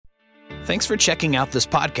Thanks for checking out this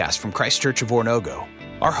podcast from Christ Church of Oronogo.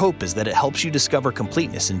 Our hope is that it helps you discover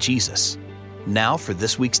completeness in Jesus. Now for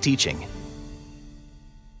this week's teaching.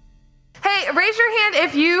 Hey, raise your hand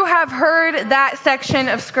if you have heard that section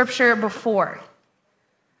of Scripture before.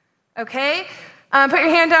 Okay? Put your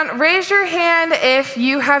hand down. Raise your hand if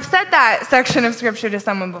you have said that section of Scripture to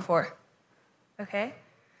someone before. Okay?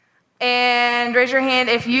 And raise your hand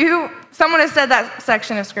if someone has said that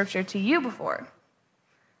section of Scripture to you before.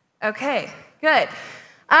 Okay, good.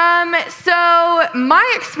 So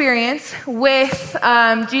my experience with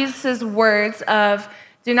Jesus' words of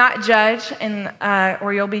do not judge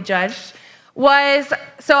or you'll be judged was,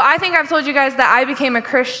 so I think I've told you guys that I became a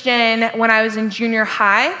Christian when I was in junior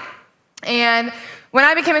high. And when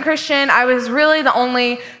I became a Christian, I was really the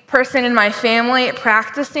only person in my family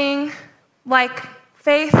practicing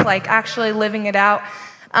faith, actually living it out.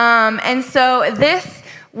 And so this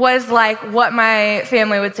was what my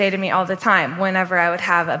family would say to me all the time whenever I would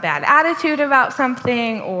have a bad attitude about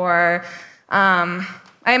something or,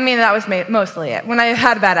 that was mostly it, when I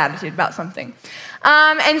had a bad attitude about something.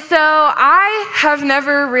 And so I have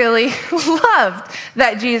never really loved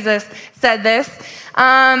that Jesus said this,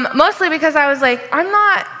 mostly because I was I'm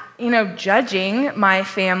not, judging my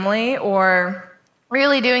family or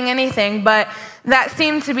really doing anything, but that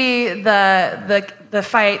seemed to be the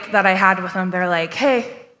fight that I had with them. They're like,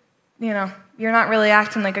 hey, you're not really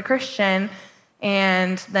acting like a Christian.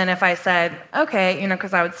 And then if I said, okay,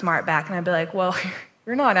 because I would smart back and I'd be like, well,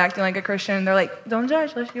 you're not acting like a Christian. And they're like, don't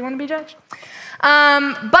judge unless you want to be judged.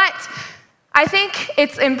 But I think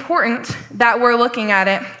it's important that we're looking at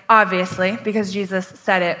it, obviously, because Jesus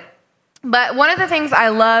said it. But one of the things I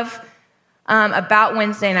love about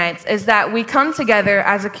Wednesday nights is that we come together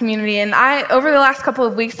as a community. And I, over the last couple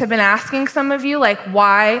of weeks, have been asking some of you,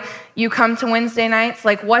 why you come to Wednesday nights.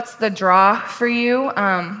 What's the draw for you?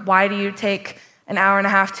 Why do you take an hour and a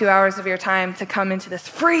half, 2 hours of your time to come into this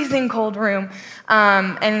freezing cold room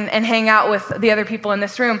and hang out with the other people in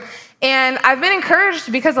this room? And I've been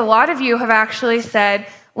encouraged because a lot of you have actually said,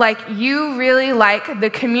 you really like the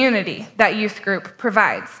community that youth group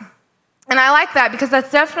provides. And I like that because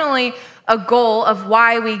that's definitely a goal of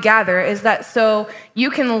why we gather, is that so you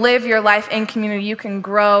can live your life in community, you can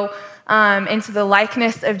grow into the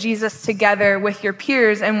likeness of Jesus together with your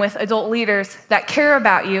peers and with adult leaders that care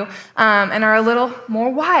about you and are a little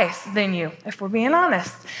more wise than you, if we're being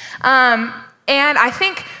honest. And I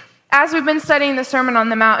think as we've been studying the Sermon on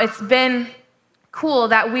the Mount, it's been cool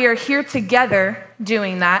that we are here together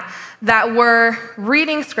doing that we're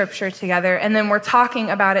reading Scripture together, and then we're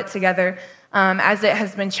talking about it together as it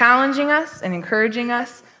has been challenging us and encouraging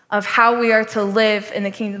us of how we are to live in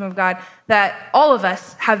the kingdom of God that all of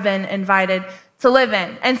us have been invited to live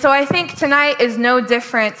in. And so I think tonight is no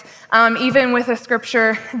different, even with a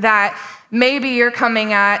scripture that maybe you're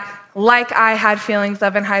coming at like I had feelings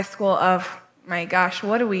of in high school of, my gosh,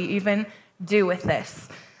 what do we even do with this?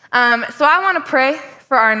 So I want to pray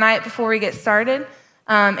for our night before we get started,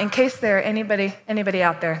 in case there are anybody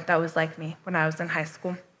out there that was like me when I was in high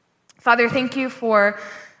school. Father, thank you for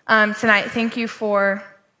tonight. Thank you for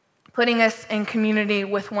putting us in community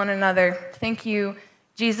with one another. Thank you,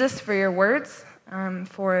 Jesus, for your words,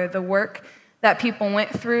 for the work that people went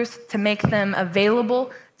through to make them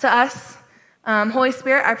available to us. Holy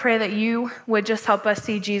Spirit, I pray that you would just help us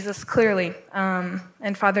see Jesus clearly.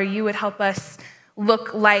 And Father, you would help us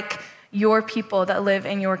look like your people that live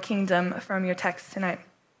in your kingdom from your text tonight.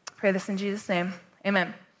 I pray this in Jesus' name.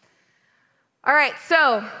 Amen. All right,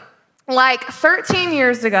 so 13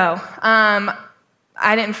 years ago,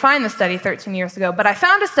 I didn't find the study 13 years ago, but I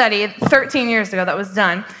found a study 13 years ago that was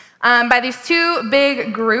done by these two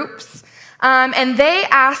big groups, and they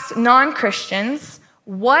asked non-Christians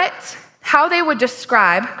how they would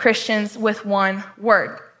describe Christians with one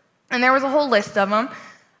word. And there was a whole list of them,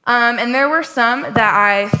 and there were some that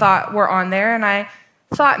I thought were on there, and I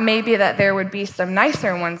thought maybe that there would be some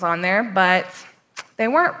nicer ones on there, but they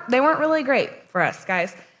weren't really great for us,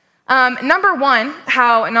 guys. Number one,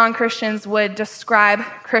 how non-Christians would describe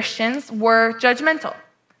Christians were judgmental,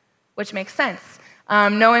 which makes sense.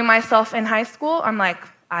 Knowing myself in high school,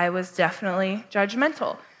 I was definitely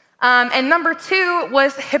judgmental. And number two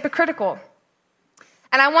was hypocritical.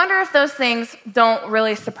 And I wonder if those things don't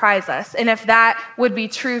really surprise us, and if that would be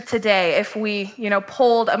true today if we,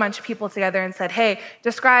 polled a bunch of people together and said, hey,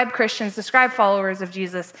 describe Christians, describe followers of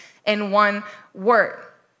Jesus in one word.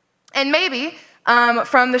 And maybe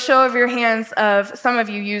from the show of your hands of some of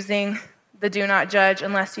you using the do not judge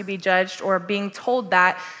unless you be judged, or being told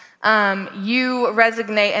that, you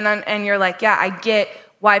resonate and you're like, yeah, I get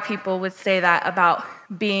why people would say that about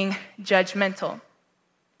being judgmental.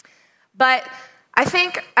 But I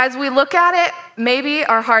think as we look at it, maybe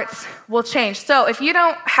our hearts will change. So if you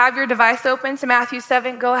don't have your device open to Matthew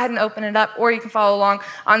 7, go ahead and open it up, or you can follow along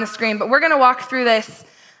on the screen. But we're going to walk through this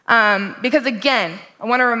because, again, I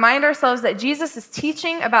want to remind ourselves that Jesus is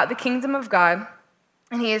teaching about the kingdom of God,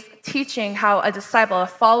 and he is teaching how a disciple, a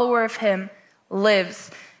follower of him,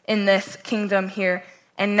 lives in this kingdom here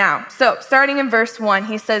and now. So starting in verse 1,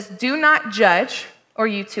 he says, "Do not judge, or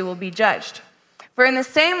you too will be judged. For in the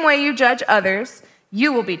same way you judge others,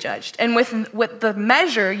 you will be judged. And with the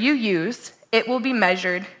measure you use, it will be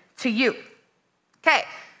measured to you." Okay,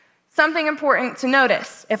 something important to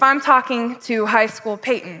notice. If I'm talking to high school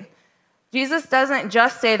Peyton, Jesus doesn't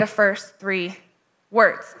just say the first 3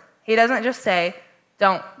 words. He doesn't just say,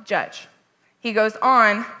 "Don't judge." He goes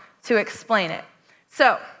on to explain it.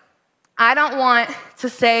 So, I don't want to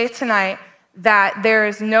say tonight that there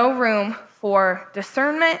is no room for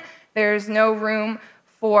discernment. There's no room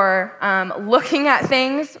for looking at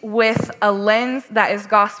things with a lens that is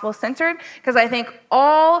gospel-centered, because I think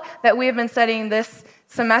all that we have been studying this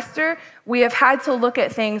semester, we have had to look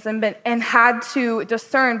at things and had to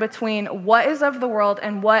discern between what is of the world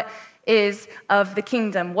and what is of the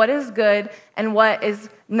kingdom, what is good and what is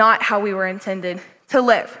not how we were intended to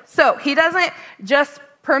live. So he doesn't just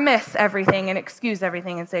permiss everything and excuse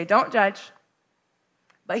everything and say, "Don't judge,"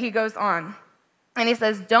 but he goes on. And he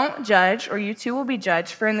says, "Don't judge, or you too will be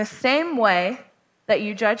judged. For in the same way that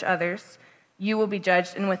you judge others, you will be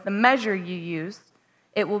judged. And with the measure you use,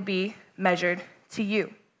 it will be measured to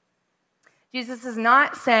you." Jesus is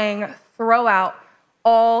not saying throw out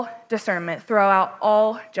all discernment, throw out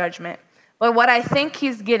all judgment. But what I think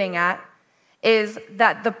he's getting at is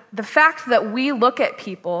that the fact that we look at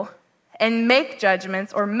people and make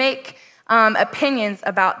judgments or make opinions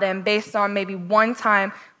about them based on maybe one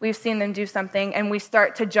time we've seen them do something, and we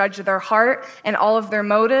start to judge their heart and all of their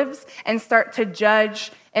motives and start to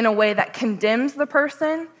judge in a way that condemns the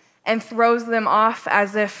person and throws them off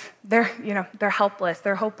as if they're helpless,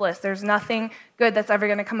 they're hopeless, there's nothing good that's ever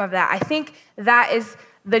going to come of that. I think that is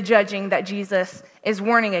the judging that Jesus is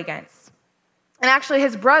warning against. And actually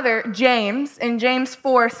his brother, James, in James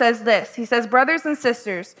 4 says this. He says, "Brothers and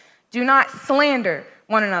sisters, do not slander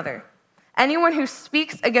one another. Anyone who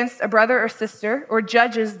speaks against a brother or sister or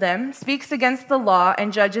judges them speaks against the law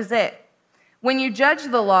and judges it. When you judge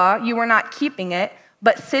the law, you are not keeping it,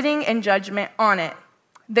 but sitting in judgment on it.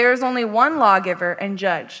 There is only one lawgiver and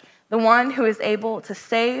judge, the one who is able to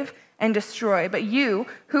save and destroy. But you,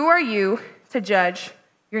 who are you to judge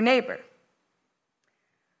your neighbor?"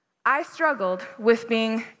 I struggled with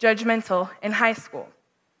being judgmental in high school.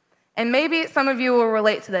 And maybe some of you will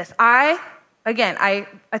relate to this. I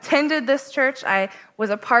attended this church. I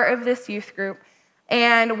was a part of this youth group.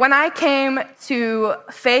 And when I came to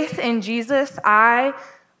faith in Jesus, I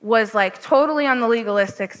was like totally on the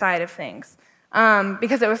legalistic side of things.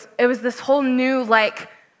 Because it was this whole new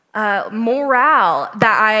morale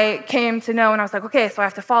that I came to know. And I was like, okay, so I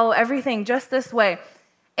have to follow everything just this way.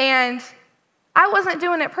 And I wasn't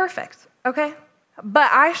doing it perfect, okay? But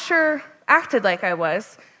I sure acted like I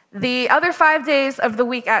was. The other 5 days of the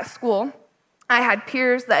week at school, I had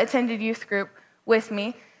peers that attended youth group with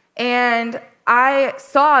me, and I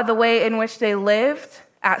saw the way in which they lived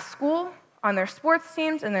at school, on their sports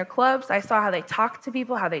teams, in their clubs. I saw how they talked to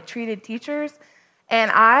people, how they treated teachers,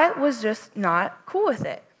 and I was just not cool with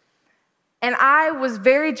it. And I was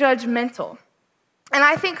very judgmental. And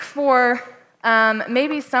I think for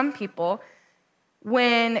maybe some people,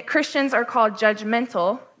 when Christians are called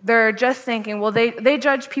judgmental, they're just thinking, well, they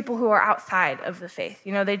judge people who are outside of the faith.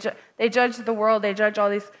 You know, they judge the world, they judge all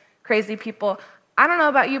these crazy people. I don't know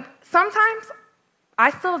about you. Sometimes I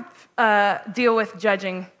still deal with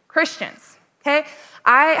judging Christians, okay?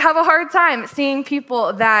 I have a hard time seeing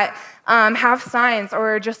people that have signs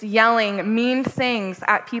or just yelling mean things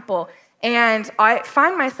at people. And I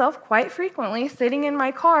find myself quite frequently sitting in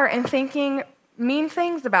my car and thinking mean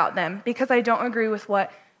things about them because I don't agree with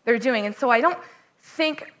what they're doing. And so I don't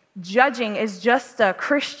think judging is just a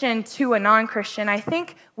Christian to a non-Christian. I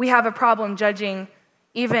think we have a problem judging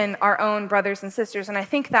even our own brothers and sisters, and I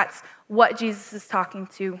think that's what Jesus is talking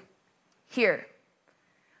to here.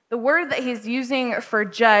 The word that he's using for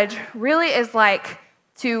judge really is like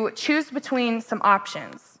to choose between some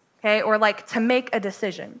options, okay, or like to make a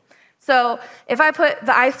decision. So if I put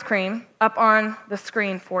the ice cream up on the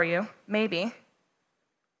screen for you, maybe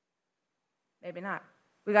not.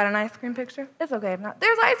 We got an ice cream picture? It's okay if not.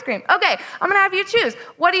 There's ice cream. Okay, I'm going to have you choose.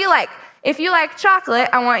 What do you like? If you like chocolate,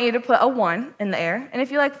 I want you to put a 1 in the air. And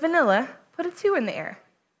if you like vanilla, put a 2 in the air.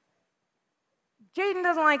 Jaden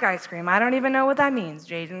doesn't like ice cream. I don't even know what that means,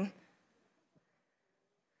 Jaden.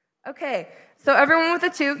 Okay, so everyone with a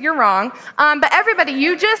 2, you're wrong. But everybody,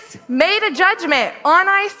 you just made a judgment on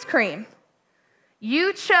ice cream.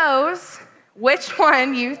 You chose which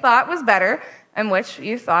one you thought was better and which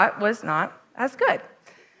you thought was not as good.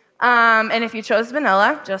 And if you chose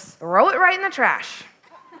vanilla, just throw it right in the trash.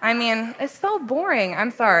 I mean, it's so boring.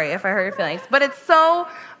 I'm sorry if I hurt your feelings, but it's so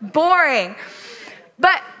boring.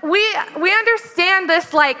 But we understand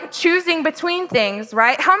this like choosing between things,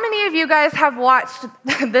 right? How many of you guys have watched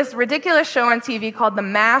this ridiculous show on TV called The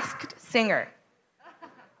Masked Singer?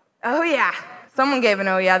 Oh yeah, someone gave an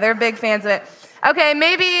oh yeah, they're big fans of it. Okay,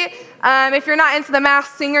 maybe if you're not into The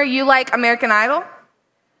Masked Singer, you like American Idol?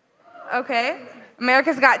 Okay,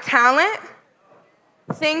 America's Got Talent?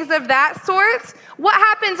 Things of that sort. What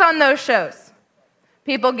happens on those shows?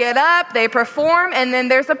 People get up, they perform, and then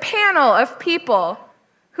there's a panel of people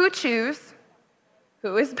who choose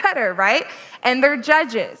who is better, right? And they're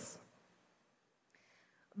judges.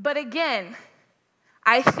 But again,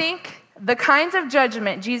 I think the kinds of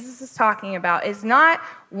judgment Jesus is talking about is not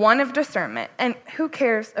one of discernment. And who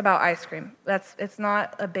cares about ice cream? It's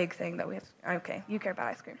not a big thing that we have. Okay, you care about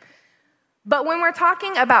ice cream. But when we're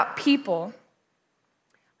talking about people,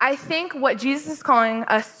 I think what Jesus is calling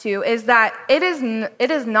us to is that it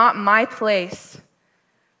is not my place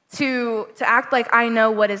to act like I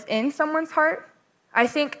know what is in someone's heart. I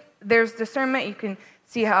think there's discernment. You can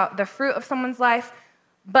see how the fruit of someone's life.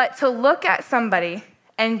 But to look at somebody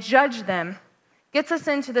and judge them gets us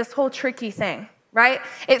into this whole tricky thing, right?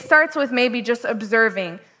 It starts with maybe just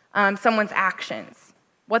observing someone's actions,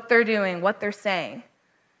 what they're doing, what they're saying.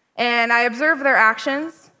 And I observe their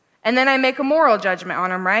actions, and then I make a moral judgment on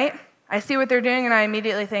them, right? I see what they're doing, and I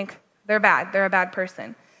immediately think they're bad. They're a bad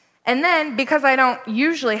person. And then, because I don't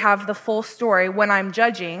usually have the full story when I'm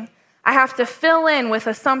judging, I have to fill in with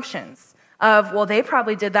assumptions of, well, they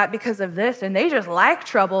probably did that because of this, and they just like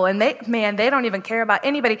trouble, and they don't even care about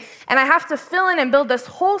anybody. And I have to fill in and build this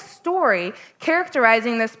whole story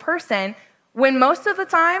characterizing this person when most of the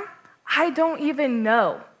time, I don't even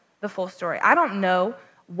know the full story. I don't know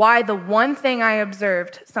why the one thing I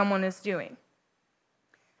observed someone is doing.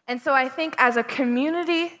 And so I think as a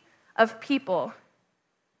community of people,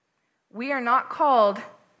 we are not called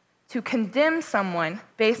to condemn someone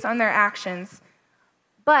based on their actions,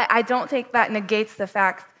 but I don't think that negates the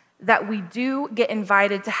fact that we do get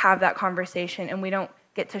invited to have that conversation and we don't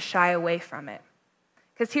get to shy away from it.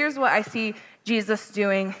 Because here's what I see Jesus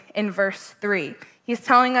doing in verse 3. He's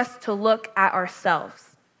telling us to look at ourselves.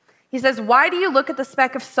 He says, "Why do you look at the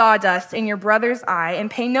speck of sawdust in your brother's eye and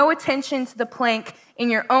pay no attention to the plank in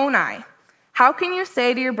your own eye? How can you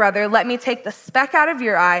say to your brother, 'Let me take the speck out of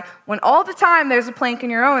your eye,' when all the time there's a plank in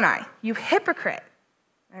your own eye? You hypocrite."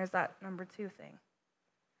 There's that number 2 thing.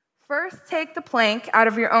 "First take the plank out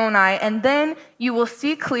of your own eye, and then you will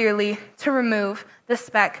see clearly to remove the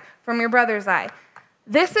speck from your brother's eye."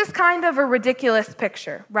 This is kind of a ridiculous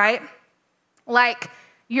picture, right? Like,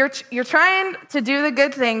 you're trying to do the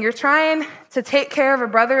good thing. You're trying to take care of a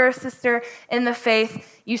brother or sister in the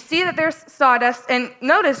faith. You see that there's sawdust. And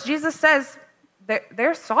notice, Jesus says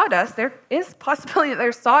there's sawdust. There is possibility that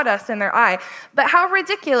there's sawdust in their eye. But how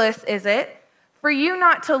ridiculous is it for you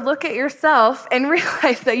not to look at yourself and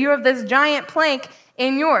realize that you have this giant plank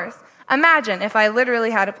in yours? Imagine if I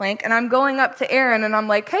literally had a plank and I'm going up to Erin and I'm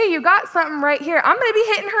like, "Hey, you got something right here." I'm going to be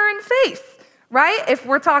hitting her in the face, right? If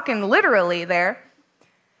we're talking literally there.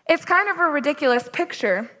 It's kind of a ridiculous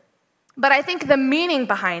picture, but I think the meaning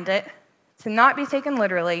behind it, to not be taken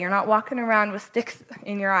literally, you're not walking around with sticks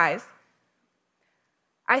in your eyes.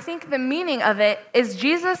 I think the meaning of it is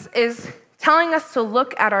Jesus is telling us to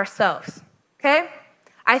look at ourselves, okay?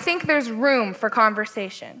 I think there's room for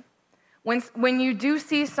conversation. When you do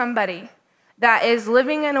see somebody that is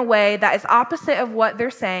living in a way that is opposite of what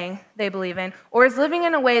they're saying they believe in, or is living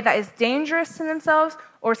in a way that is dangerous to themselves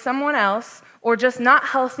or someone else, or just not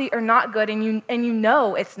healthy or not good, and you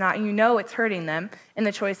know it's not, you know it's hurting them in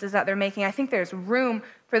the choices that they're making, I think there's room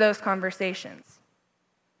for those conversations.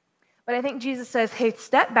 But I think Jesus says, hey,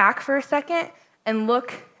 step back for a second and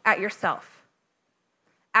look at yourself.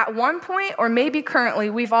 At one point, or maybe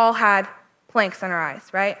currently, we've all had planks in our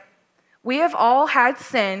eyes, right? We have all had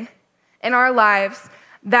sin in our lives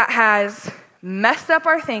that has messed up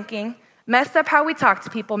our thinking, messed up how we talk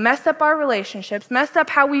to people, messed up our relationships, messed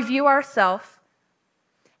up how we view ourselves.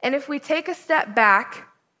 And if we take a step back,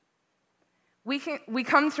 we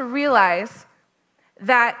come to realize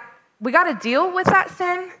that we got to deal with that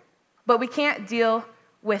sin, but we can't deal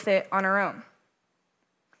with it on our own.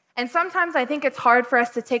 And sometimes I think it's hard for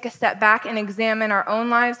us to take a step back and examine our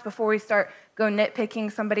own lives before we start go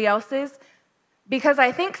nitpicking somebody else's. because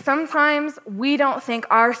I think sometimes we don't think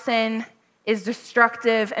our sin is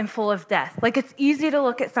destructive and full of death. Like, it's easy to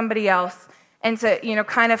look at somebody else and to,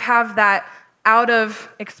 kind of have that out of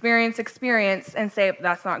experience and say,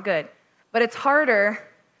 that's not good. But it's harder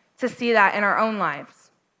to see that in our own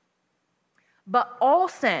lives. But all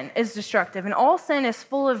sin is destructive, and all sin is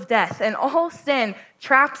full of death, and all sin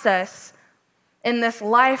traps us in this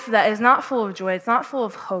life that is not full of joy, it's not full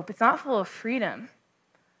of hope, it's not full of freedom.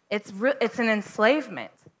 It's an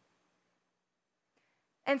enslavement.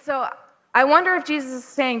 And so I wonder if Jesus is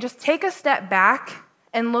saying, just take a step back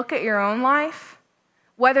and look at your own life,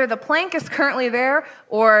 whether the plank is currently there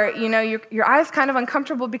or your eye's kind of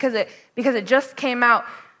uncomfortable because it just came out.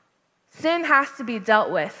 Sin has to be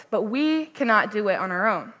dealt with, but we cannot do it on our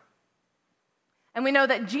own. And we know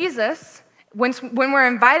that Jesus, when we're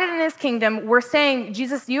invited in his kingdom, we're saying,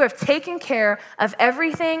 Jesus, you have taken care of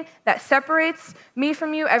everything that separates me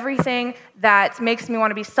from you, everything that makes me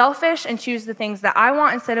want to be selfish and choose the things that I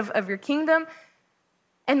want instead of your kingdom.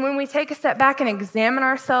 And when we take a step back and examine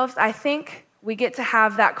ourselves, I think we get to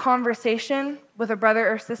have that conversation with a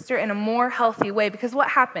brother or sister in a more healthy way. Because what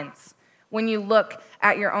happens when you look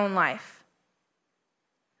at your own life?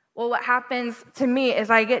 Well, what happens to me is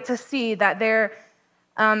I get to see that there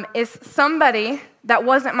is somebody that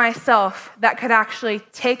wasn't myself that could actually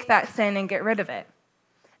take that sin and get rid of it.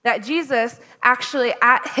 That Jesus actually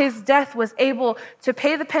at his death was able to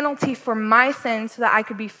pay the penalty for my sin so that I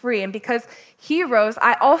could be free. And because he rose,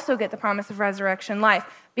 I also get the promise of resurrection life.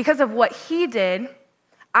 Because of what he did,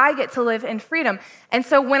 I get to live in freedom. And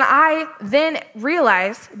so when I then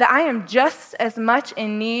realize that I am just as much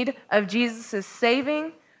in need of Jesus'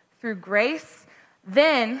 saving through grace,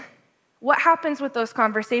 then what happens with those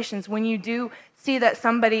conversations when you do see that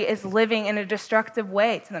somebody is living in a destructive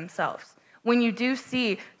way to themselves? When you do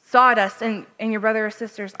see sawdust in your brother or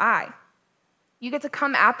sister's eye, you get to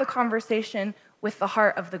come at the conversation with the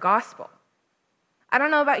heart of the gospel. I don't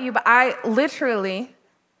know about you, but I literally,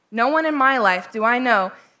 no one in my life do I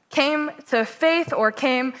know came to faith or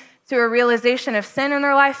came to a realization of sin in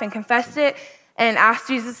their life and confessed it and asked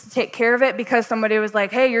Jesus to take care of it because somebody was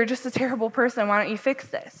like, hey, you're just a terrible person, why don't you fix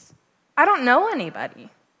this? I don't know anybody.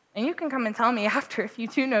 And you can come and tell me after if you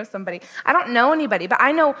do know somebody. I don't know anybody, but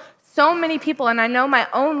I know so many people, and I know my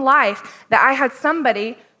own life that I had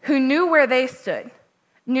somebody who knew where they stood,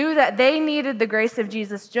 knew that they needed the grace of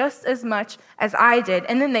Jesus just as much as I did.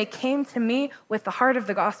 And then they came to me with the heart of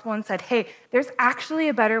the gospel and said, hey, there's actually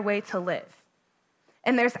a better way to live.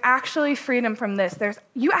 And there's actually freedom from this.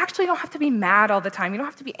 You actually don't have to be mad all the time. You don't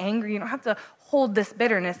have to be angry. You don't have to hold this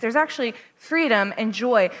bitterness. There's actually freedom and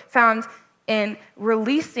joy found in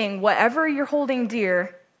releasing whatever you're holding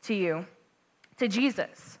dear to you, to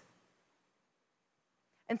Jesus.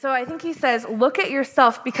 And so I think he says, look at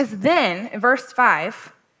yourself, because then, in verse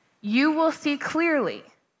 5, you will see clearly.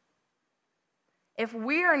 If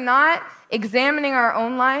we are not examining our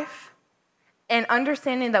own life and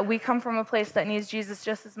understanding that we come from a place that needs Jesus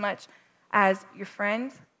just as much as your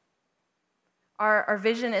friend, our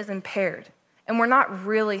vision is impaired, and we're not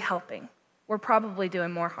really helping. We're probably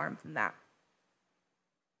doing more harm than that.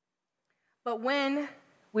 But when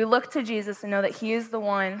we look to Jesus and know that he is the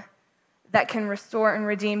one that can restore and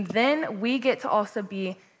redeem, then we get to also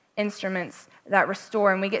be instruments that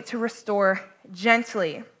restore, and we get to restore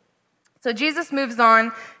gently. So Jesus moves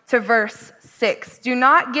on to verse 6. Do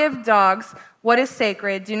not give dogs what is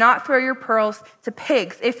sacred. Do not throw your pearls to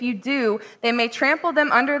pigs. If you do, they may trample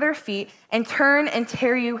them under their feet and turn and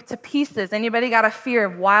tear you to pieces. Anybody got a fear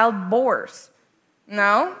of wild boars?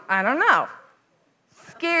 No? I don't know.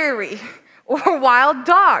 Scary. Or wild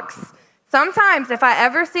dogs. Sometimes if I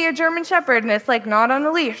ever see a German Shepherd and it's like not on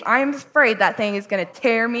a leash, I am afraid that thing is going to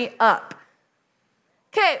tear me up.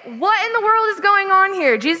 Okay, what in the world is going on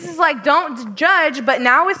here? Jesus is like, don't judge, but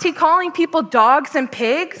now is he calling people dogs and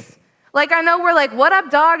pigs? Like, I know we're like, what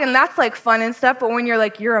up, dog? And that's like fun and stuff, but when you're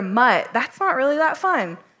like, you're a mutt, that's not really that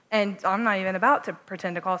fun. And I'm not even about to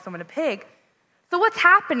pretend to call someone a pig. So what's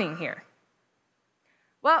happening here?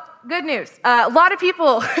 Well, good news. A lot of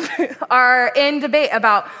people are in debate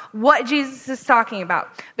about what Jesus is talking about.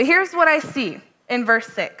 But here's what I see in verse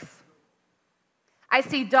 6. I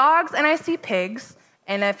see dogs and I see pigs.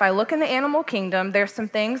 And if I look in the animal kingdom, there's some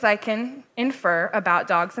things I can infer about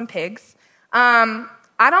dogs and pigs.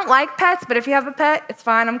 I don't like pets, but if you have a pet, it's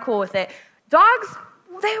fine. I'm cool with it. Dogs,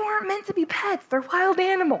 they weren't meant to be pets. They're wild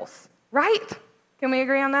animals, right? Can we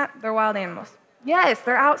agree on that? They're wild animals. Yes,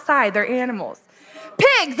 they're outside. They're animals.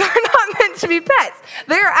 Pigs are not meant to be pets.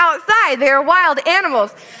 They're outside. They're wild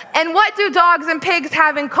animals. And what do dogs and pigs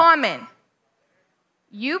have in common?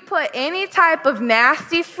 You put any type of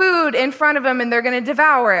nasty food in front of them and they're going to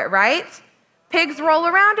devour it, right? Pigs roll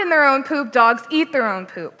around in their own poop. Dogs eat their own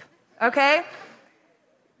poop, okay?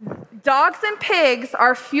 Dogs and pigs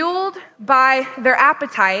are fueled by their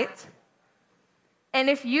appetite. And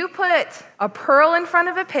if you put a pearl in front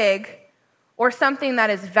of a pig or something that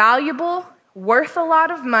is valuable, worth a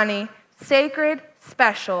lot of money, sacred,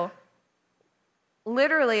 special,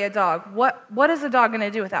 literally a dog, what is a dog going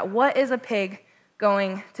to do with that? What is a pig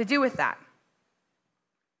going to do with that?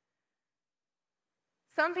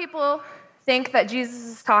 Some people think that Jesus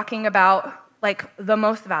is talking about like the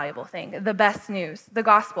most valuable thing, the best news, the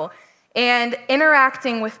gospel, and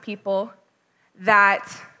interacting with people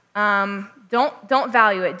that don't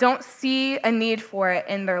value it, don't see a need for it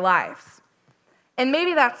in their lives. And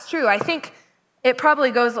maybe that's true. I think it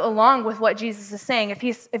probably goes along with what Jesus is saying. If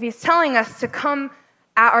he's telling us to come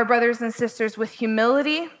at our brothers and sisters with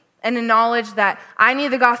humility and a knowledge that I need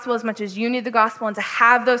the gospel as much as you need the gospel, and to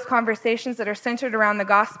have those conversations that are centered around the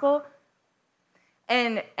gospel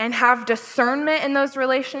and have discernment in those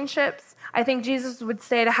relationships, I think Jesus would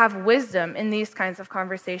say to have wisdom in these kinds of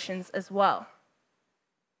conversations as well.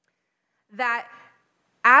 That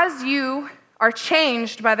as you are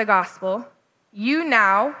changed by the gospel, you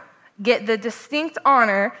now get the distinct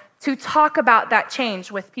honor to talk about that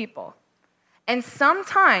change with people. And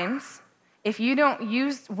sometimes, if you don't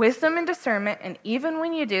use wisdom and discernment, and even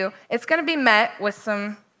when you do, it's going to be met with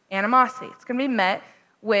some animosity. It's going to be met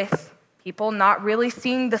with people not really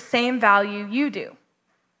seeing the same value you do.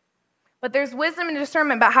 But there's wisdom and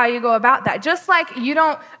discernment about how you go about that. Just like you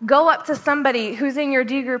don't go up to somebody who's in your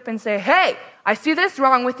D group and say, hey, I see this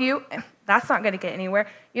wrong with you. That's not going to get anywhere.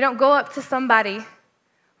 You don't go up to somebody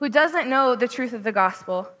who doesn't know the truth of the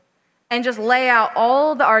gospel and just lay out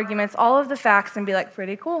all the arguments, all of the facts, and be like,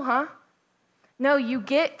 pretty cool, huh? No, you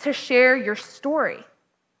get to share your story.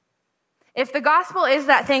 If the gospel is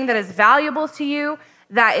that thing that is valuable to you,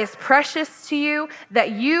 that is precious to you,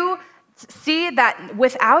 that you see that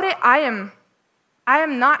without it, I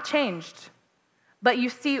am not changed. But you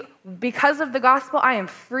see, because of the gospel, I am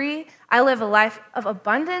free. I live a life of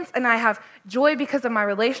abundance, and I have joy because of my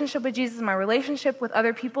relationship with Jesus, my relationship with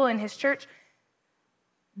other people in his church.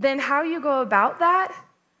 Then how you go about that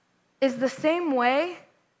is the same way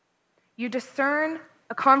you discern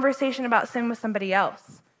a conversation about sin with somebody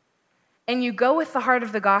else. And you go with the heart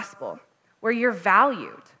of the gospel, where you're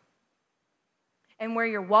valued and where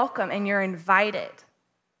you're welcome and you're invited.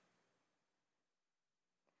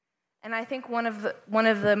 And I think one of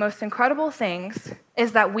the most incredible things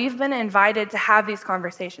is that we've been invited to have these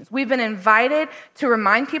conversations. We've been invited to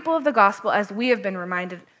remind people of the gospel as we have been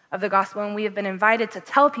reminded of the gospel, and we have been invited to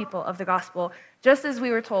tell people of the gospel just as we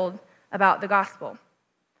were told about the gospel.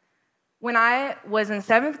 When I was in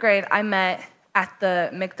 7th grade, I met at the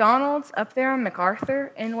McDonald's up there on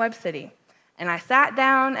MacArthur in Webb City. And I sat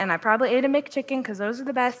down, and I probably ate a McChicken because those are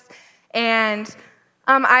the best. And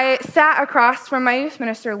I sat across from my youth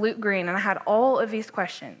minister, Luke Green, and I had all of these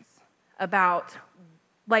questions about,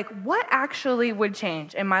 like, what actually would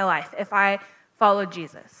change in my life if I followed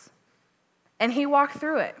Jesus? And he walked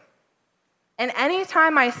through it. And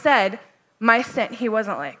anytime I said my sin, he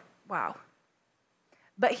wasn't like, wow.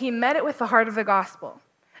 But he met it with the heart of the gospel,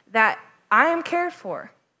 that I am cared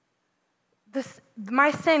for.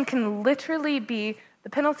 My sin can literally be, the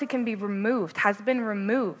penalty can be removed, has been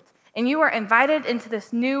removed. And you are invited into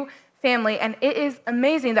this new family, and it is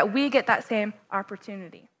amazing that we get that same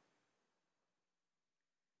opportunity.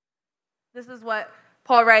 This is what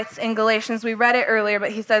Paul writes in Galatians. We read it earlier,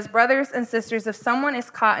 but he says, brothers and sisters, if someone is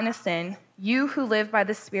caught in a sin, you who live by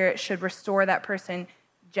the Spirit should restore that person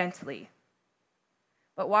gently.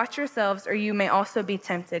 But watch yourselves, or you may also be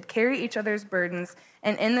tempted. Carry each other's burdens,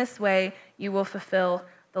 and in this way you will fulfill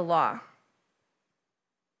the law.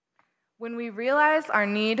 When we realize our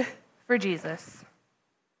need for Jesus,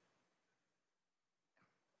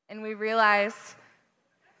 and we realize,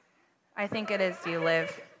 I think it is You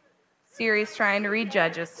Live. Siri's trying to read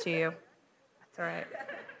Judges to you. That's all right.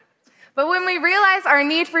 But when we realize our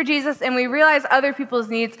need for Jesus and we realize other people's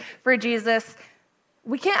needs for Jesus,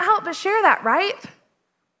 we can't help but share that, right?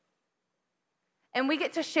 And we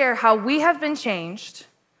get to share how we have been changed,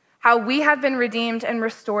 how we have been redeemed and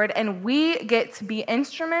restored, and we get to be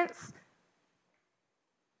instruments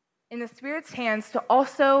in the Spirit's hands to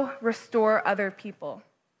also restore other people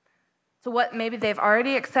to what maybe they've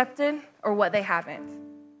already accepted or what they haven't.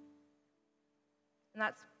 And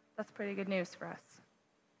that's pretty good news for us.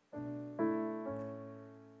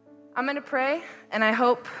 I'm going to pray, and I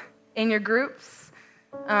hope in your groups,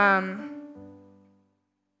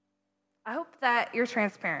 I hope that you're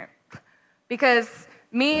transparent, because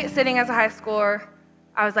me sitting as a high schooler,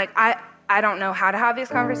 I was like, I don't know how to have these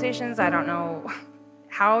conversations. I don't know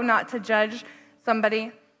how not to judge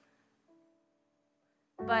somebody.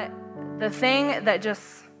 But the thing that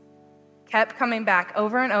just kept coming back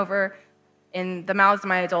over and over in the mouths of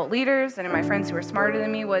my adult leaders and in my friends who were smarter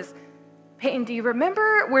than me was, Peyton, do you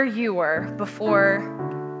remember where you were before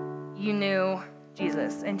you knew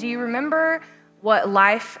Jesus? And do you remember what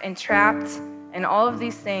life entrapped and all of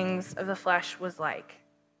these things of the flesh was like?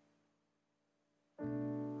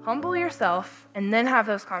 Humble yourself and then have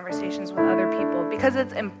those conversations with other people because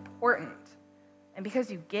it's important and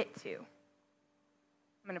because you get to.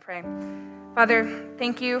 I'm going to pray. Father,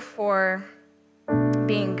 thank you for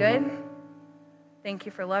being good. Thank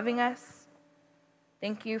you for loving us.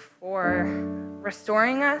 Thank you for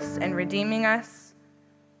restoring us and redeeming us.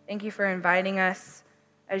 Thank you for inviting us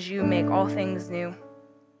as you make all things new.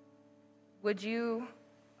 Would you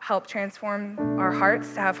help transform our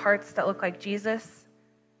hearts to have hearts that look like Jesus?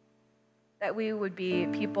 That we would be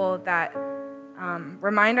people that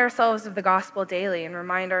remind ourselves of the gospel daily and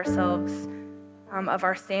remind ourselves of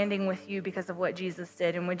our standing with you because of what Jesus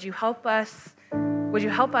did. And would you help us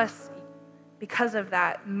because of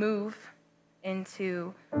that move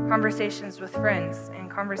into conversations with friends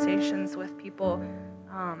and conversations with people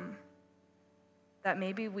that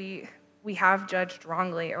maybe we have judged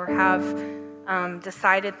wrongly or have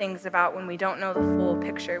decided things about when we don't know the full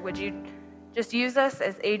picture. Would you just use us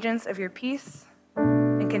as agents of your peace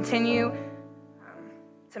and continue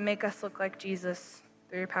to make us look like Jesus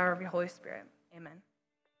through your power of your Holy Spirit. Amen.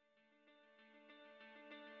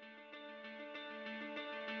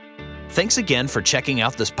 Thanks again for checking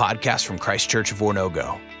out this podcast from Christ Church of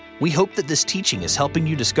Oronogo. We hope that this teaching is helping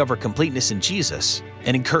you discover completeness in Jesus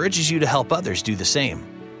and encourages you to help others do the same.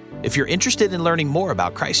 If you're interested in learning more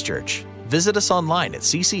about Christ Church, visit us online at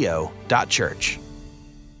cco.church.